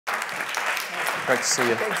Great to see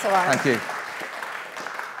you. Thanks a lot. Thank you.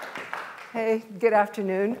 Hey, good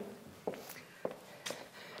afternoon.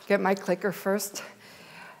 Get my clicker first.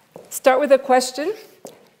 Start with a question.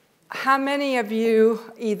 How many of you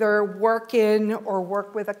either work in or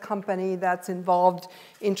work with a company that's involved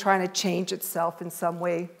in trying to change itself in some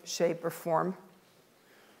way, shape, or form?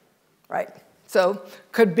 Right. So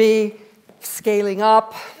could be scaling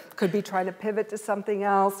up, could be trying to pivot to something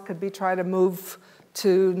else, could be trying to move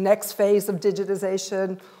to next phase of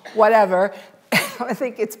digitization, whatever. I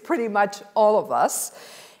think it's pretty much all of us.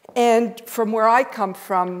 And from where I come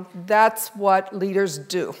from, that's what leaders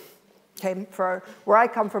do. Okay? For where I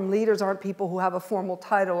come from, leaders aren't people who have a formal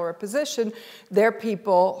title or a position. They're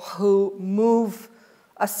people who move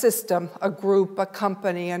a system, a group, a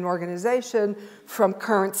company, an organization from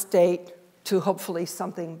current state to hopefully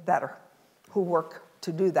something better, who work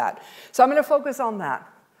to do that. So I'm going to focus on that.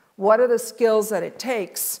 What are the skills that it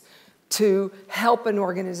takes to help an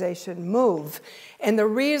organization move? And the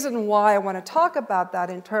reason why I want to talk about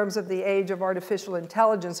that in terms of the age of artificial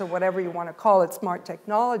intelligence, or whatever you want to call it, smart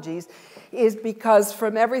technologies, is because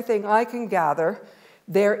from everything I can gather,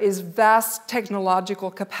 there is vast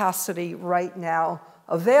technological capacity right now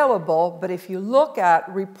available. But if you look at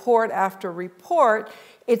report after report,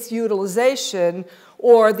 its utilization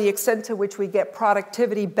or the extent to which we get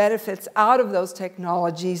productivity benefits out of those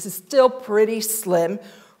technologies is still pretty slim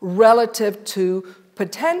relative to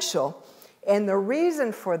potential. And the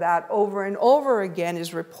reason for that over and over again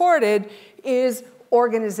is reported is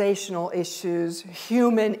organizational issues,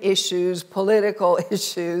 human issues, political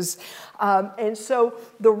issues. And so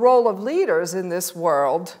the role of leaders in this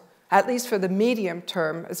world, at least for the medium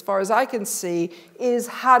term, as far as I can see, is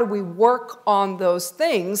how do we work on those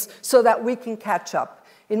things so that we can catch up.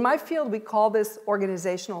 In my field, we call this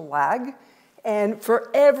organizational lag. And for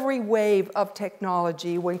every wave of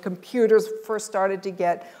technology, when computers first started to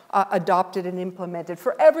get adopted and implemented,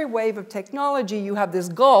 for every wave of technology, you have this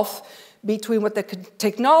gulf between what the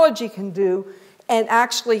technology can do and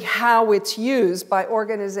actually how it's used by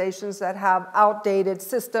organizations that have outdated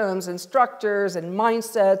systems and structures and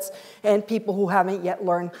mindsets and people who haven't yet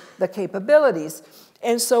learned the capabilities.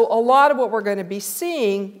 And so a lot of what we're going to be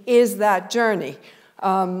seeing is that journey.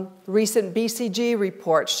 Recent BCG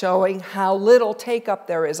report showing how little take-up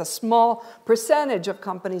there is, a small percentage of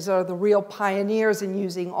companies that are the real pioneers in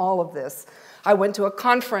using all of this. I went to a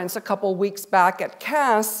conference a couple weeks back at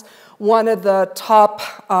CAS, one of the top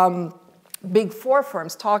Big Four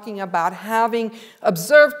firms talking about having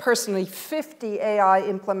observed personally 50 AI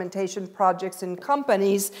implementation projects in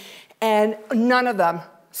companies, and none of them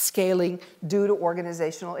scaling due to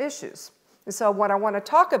organizational issues. And so what I want to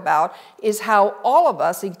talk about is how all of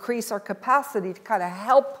us increase our capacity to kind of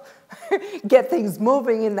help get things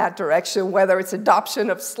moving in that direction, whether it's adoption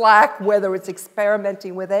of Slack, whether it's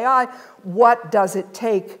experimenting with AI. What does it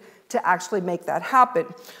take to actually make that happen?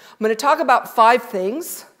 I'm going to talk about 5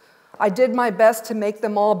 things. I did my best to make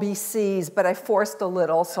them all be C's, but I forced a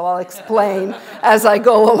little, so I'll explain as I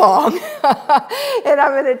go along. And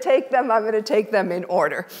I'm going to take them in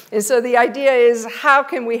order. And so the idea is, how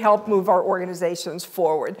can we help move our organizations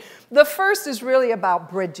forward? The first is really about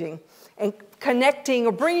bridging and connecting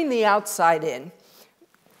or bringing the outside in.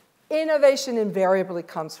 Innovation invariably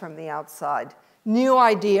comes from the outside. New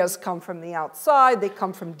ideas come from the outside. They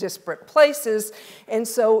come from disparate places. And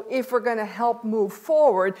so if we're going to help move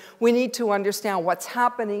forward, we need to understand what's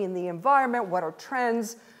happening in the environment, what are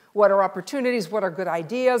trends, what are opportunities, what are good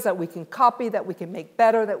ideas that we can copy, that we can make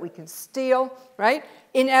better, that we can steal, right?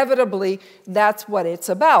 Inevitably, that's what it's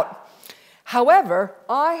about. However,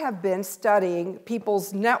 I have been studying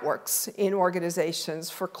people's networks in organizations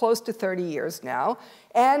for close to 30 years now,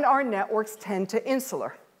 and our networks tend to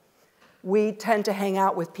insular. We tend to hang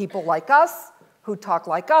out with people like us, who talk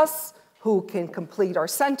like us, who can complete our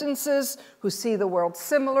sentences, who see the world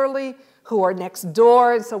similarly, who are next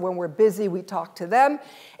door, and so when we're busy, we talk to them.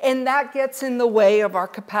 And that gets in the way of our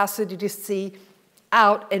capacity to see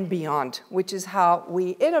out and beyond, which is how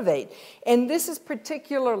we innovate. And this is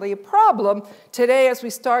particularly a problem today as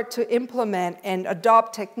we start to implement and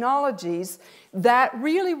adopt technologies that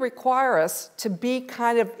really require us to be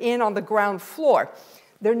kind of in on the ground floor.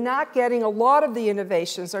 They're not getting, a lot of the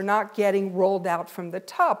innovations are not getting rolled out from the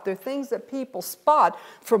top. They're things that people spot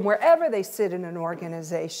from wherever they sit in an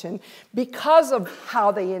organization because of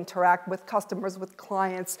how they interact with customers, with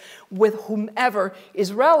clients, with whomever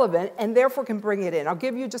is relevant, and therefore can bring it in. I'll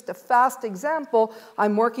give you just a fast example.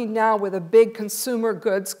 I'm working now with a big consumer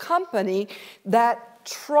goods company that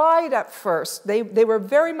tried at first, they were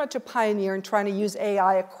very much a pioneer in trying to use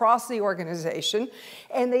AI across the organization,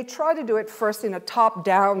 and they tried to do it first in a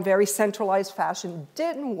top-down, very centralized fashion.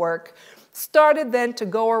 Didn't work. Started then to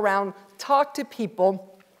go around, talk to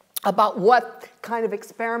people about what kind of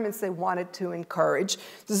experiments they wanted to encourage.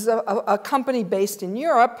 This is a company based in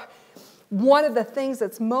Europe. One of the things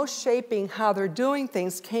that's most shaping how they're doing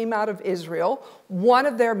things came out of Israel. One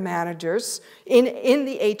of their managers in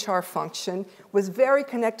the HR function was very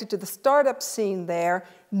connected to the startup scene there,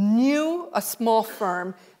 knew a small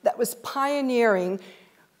firm that was pioneering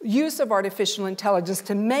use of artificial intelligence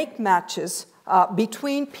to make matches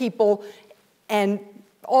between people and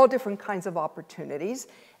all different kinds of opportunities,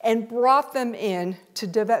 and brought them in to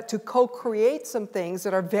co-create some things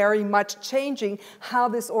that are very much changing how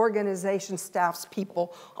this organization staffs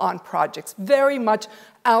people on projects, very much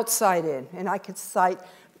outside in. And I could cite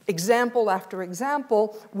example after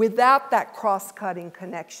example. Without that cross-cutting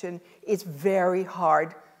connection, it's very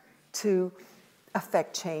hard to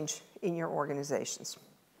affect change in your organizations.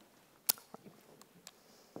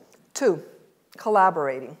 2,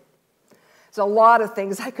 collaborating. There's a lot of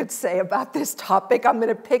things I could say about this topic. I'm going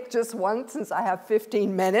to pick just one since I have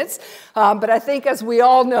 15 minutes. But I think, as we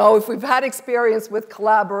all know, if we've had experience with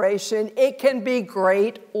collaboration, it can be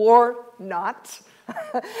great or not,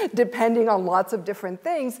 depending on lots of different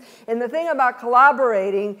things. And the thing about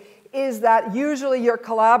collaborating is that usually you're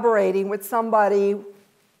collaborating with somebody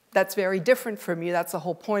that's very different from you. That's the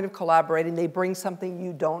whole point of collaborating. They bring something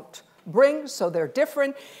you don't bring, so they're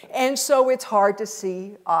different, and so it's hard to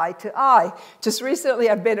see eye to eye. Just recently,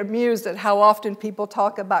 I've been amused at how often people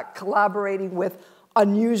talk about collaborating with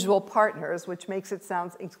unusual partners, which makes it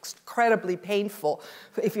sound incredibly painful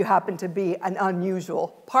if you happen to be an unusual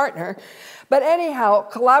partner. But anyhow,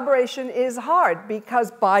 collaboration is hard because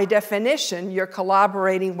by definition, you're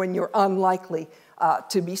collaborating when you're unlikely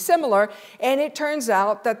to be similar, and it turns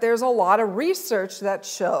out that there's a lot of research that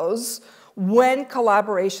shows when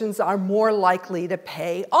collaborations are more likely to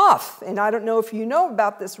pay off. And I don't know if you know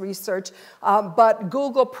about this research, but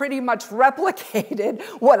Google pretty much replicated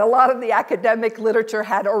what a lot of the academic literature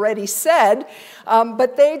had already said,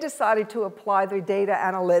 but they decided to apply their data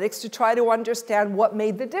analytics to try to understand what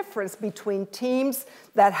made the difference between teams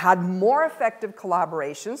that had more effective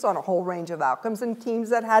collaborations on a whole range of outcomes and teams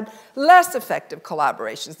that had less effective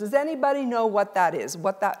collaborations. Does anybody know what that is?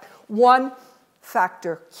 What that one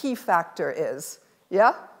key factor is?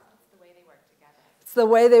 Yeah? It's the way they work together. It's the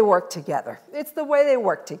way they work together. It's the way they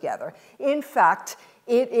work together. In fact,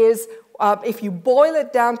 it is, if you boil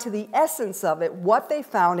it down to the essence of it, what they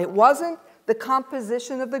found, it wasn't the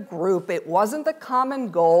composition of the group, it wasn't the common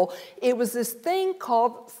goal, it was this thing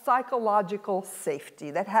called psychological safety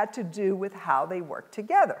that had to do with how they work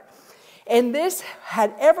together. And this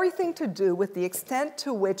had everything to do with the extent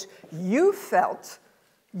to which you felt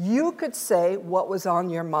you could say what was on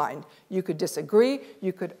your mind. You could disagree,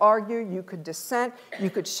 you could argue, you could dissent, you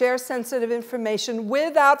could share sensitive information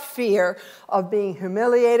without fear of being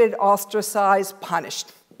humiliated, ostracized,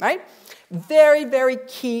 punished, right? Very, very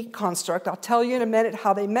key construct. I'll tell you in a minute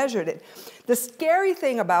how they measured it. The scary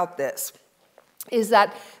thing about this is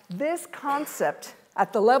that this concept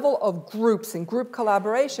at the level of groups and group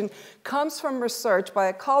collaboration comes from research by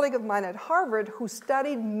a colleague of mine at Harvard who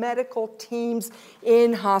studied medical teams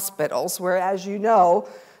in hospitals, where, as you know,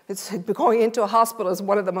 going into a hospital is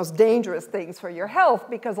one of the most dangerous things for your health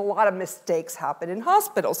because a lot of mistakes happen in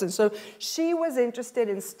hospitals. And so she was interested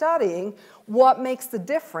in studying what makes the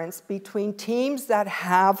difference between teams that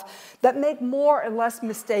make more or less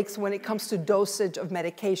mistakes when it comes to dosage of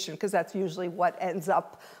medication, because that's usually what ends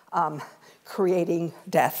up creating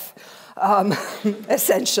death,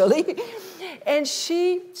 essentially. And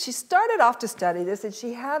she started off to study this, and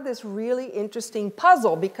she had this really interesting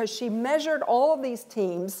puzzle because she measured all of these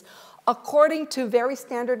teams according to very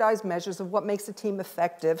standardized measures of what makes a team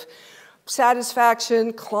effective: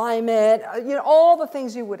 satisfaction, climate, all the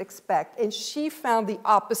things you would expect. And she found the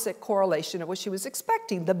opposite correlation of what she was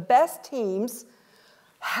expecting. The best teams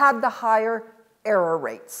had the higher error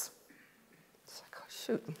rates.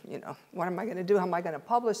 Shoot, what am I going to do? How am I going to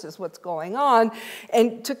publish this? What's going on?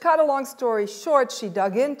 And to cut a long story short, she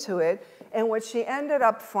dug into it, and what she ended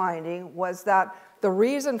up finding was that the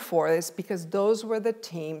reason for this, because those were the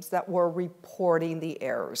teams that were reporting the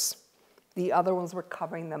errors. The other ones were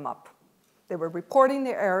covering them up. They were reporting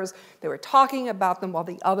their errors, they were talking about them, while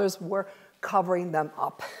the others were covering them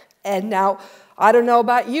up. And now, I don't know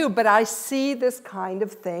about you, but I see this kind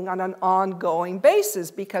of thing on an ongoing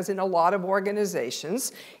basis because in a lot of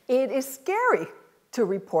organizations, it is scary to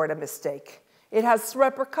report a mistake. It has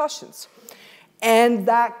repercussions. And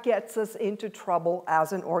that gets us into trouble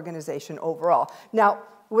as an organization overall. Now,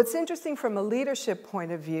 what's interesting from a leadership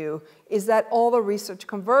point of view is that all the research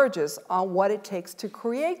converges on what it takes to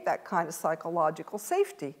create that kind of psychological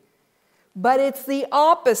safety. But it's the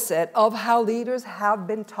opposite of how leaders have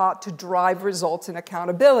been taught to drive results and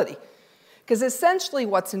accountability. Because essentially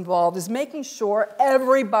what's involved is making sure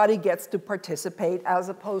everybody gets to participate as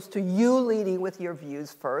opposed to you leading with your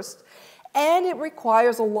views first. And it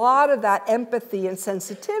requires a lot of that empathy and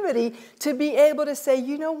sensitivity to be able to say,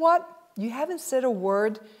 you know what, you haven't said a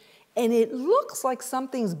word and it looks like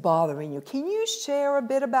something's bothering you. Can you share a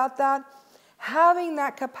bit about that? Having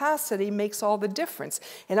that capacity makes all the difference.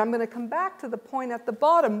 And I'm going to come back to the point at the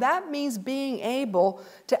bottom. That means being able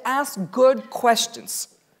to ask good questions,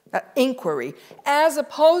 inquiry, as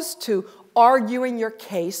opposed to arguing your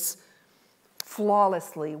case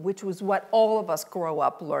flawlessly, which was what all of us grow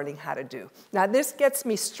up learning how to do. Now, this gets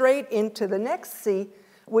me straight into the next C,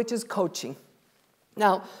 which is coaching.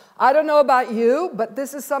 Now, I don't know about you, but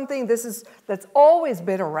this is something that's always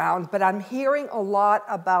been around, but I'm hearing a lot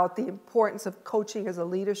about the importance of coaching as a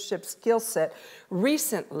leadership skill set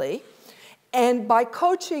recently. And by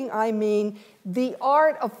coaching, I mean the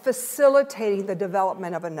art of facilitating the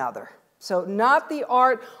development of another. So not the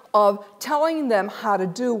art of telling them how to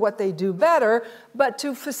do what they do better, but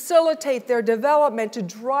to facilitate their development, to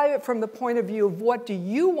drive it from the point of view of what do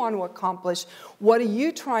you want to accomplish, what are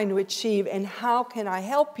you trying to achieve, and how can I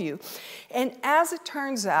help you? And as it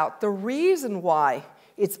turns out, the reason why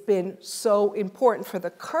it's been so important for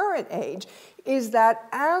the current age is that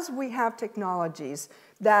as we have technologies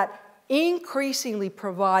that increasingly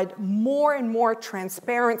provide more and more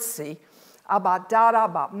transparency about data,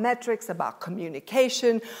 about metrics, about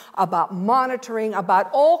communication, about monitoring, about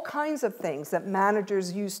all kinds of things that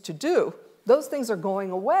managers used to do. Those things are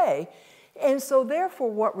going away. And so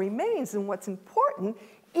therefore what remains and what's important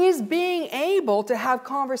is being able to have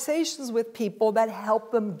conversations with people that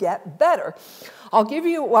help them get better. I'll give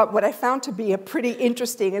you what I found to be a pretty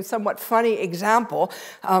interesting and somewhat funny example.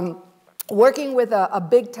 Working with a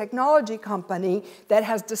big technology company that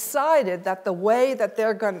has decided that the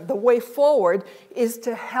way forward is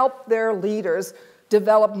to help their leaders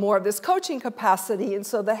develop more of this coaching capacity. And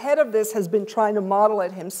so the head of this has been trying to model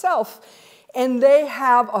it himself. And they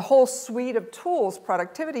have a whole suite of tools,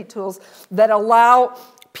 productivity tools, that allow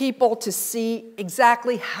people to see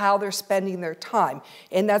exactly how they're spending their time.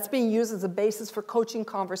 And that's being used as a basis for coaching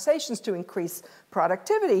conversations to increase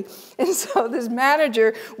productivity. And so this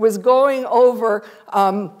manager was going over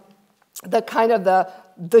the kind of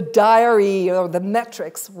the diary or the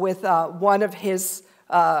metrics with one of his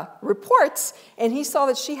reports, and he saw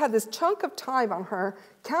that she had this chunk of time on her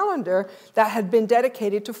calendar that had been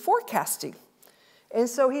dedicated to forecasting. And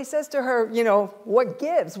so he says to her, you know, what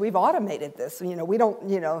gives? We've automated this. We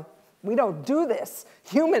don't do this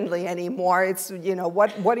humanly anymore. It's,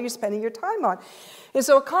 what are you spending your time on? And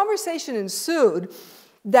so a conversation ensued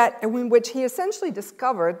in which he essentially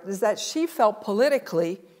discovered is that she felt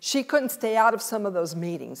politically she couldn't stay out of some of those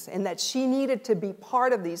meetings and that she needed to be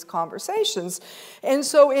part of these conversations. And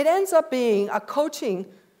so it ends up being a coaching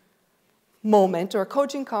moment or a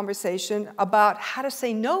coaching conversation about how to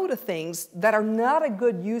say no to things that are not a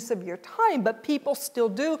good use of your time, but people still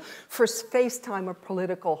do for face time or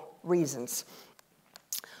political reasons.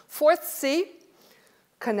 Fourth C,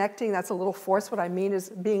 connecting, that's a little forced. What I mean is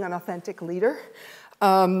being an authentic leader.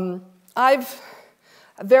 I've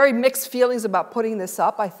very mixed feelings about putting this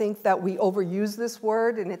up. I think that we overuse this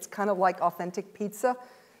word, and it's kind of like authentic pizza.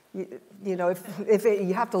 If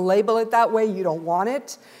you have to label it that way, you don't want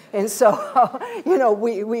it. And so,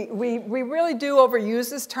 we really do overuse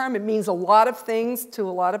this term. It means a lot of things to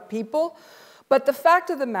a lot of people. But the fact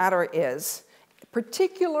of the matter is,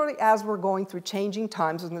 particularly as we're going through changing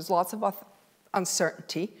times and there's lots of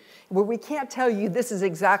uncertainty, where we can't tell you this is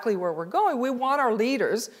exactly where we're going, we want our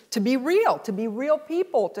leaders to be real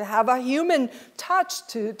people, to have a human touch,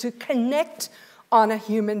 to connect on a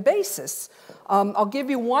human basis. I'll give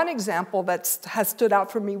you one example that has stood out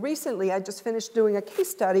for me recently. I just finished doing a case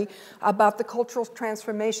study about the cultural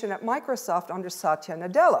transformation at Microsoft under Satya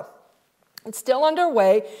Nadella. It's still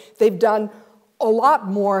underway. They've done a lot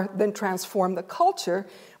more than transform the culture,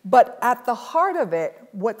 but at the heart of it,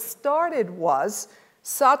 what started was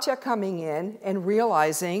Satya coming in and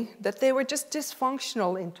realizing that they were just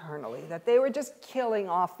dysfunctional internally, that they were just killing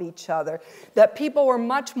off each other, that people were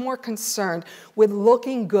much more concerned with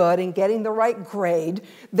looking good and getting the right grade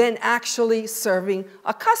than actually serving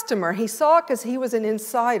a customer. He saw it because he was an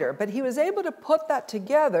insider, but he was able to put that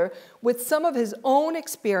together with some of his own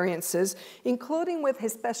experiences, including with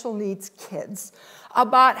his special needs kids,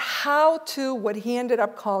 about how to, what he ended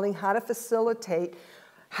up calling, how to facilitate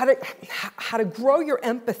how to grow your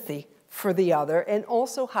empathy for the other, and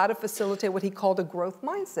also how to facilitate what he called a growth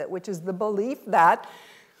mindset, which is the belief that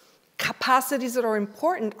capacities that are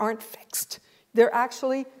important aren't fixed. They're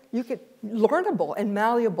actually, learnable and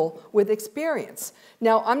malleable with experience.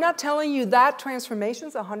 Now, I'm not telling you that transformation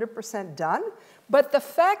is 100% done, but the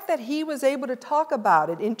fact that he was able to talk about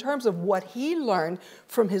it in terms of what he learned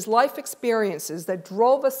from his life experiences that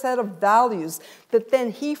drove a set of values that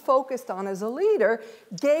then he focused on as a leader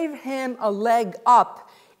gave him a leg up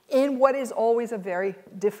in what is always a very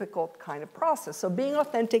difficult kind of process. So being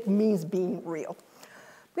authentic means being real.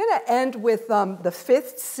 I'm going to end with the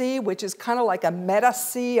fifth C, which is kind of like a meta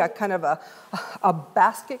C, a kind of a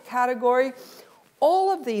basket category.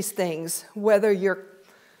 All of these things, whether you're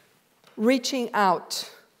reaching out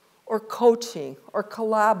or coaching or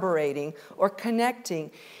collaborating or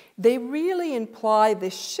connecting, they really imply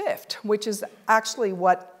this shift, which is actually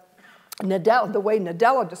what the way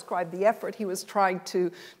Nadella described the effort he was trying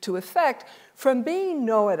to effect, from being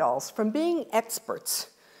know-it-alls, from being experts,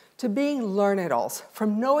 to being learn-it-alls,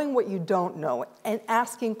 from knowing what you don't know and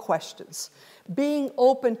asking questions, being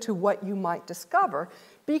open to what you might discover,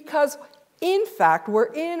 because in fact,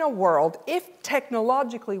 we're in a world, if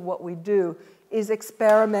technologically what we do is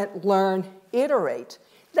experiment, learn, iterate,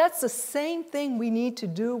 that's the same thing we need to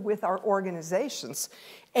do with our organizations.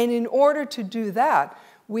 And in order to do that,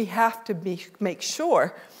 we have to make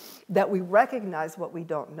sure that we recognize what we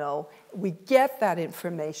don't know, we get that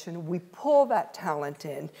information, we pull that talent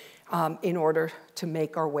in order to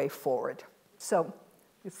make our way forward. So,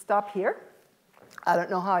 you stop here. I don't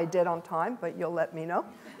know how I did on time, but you'll let me know.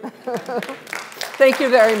 Thank you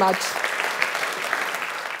very much.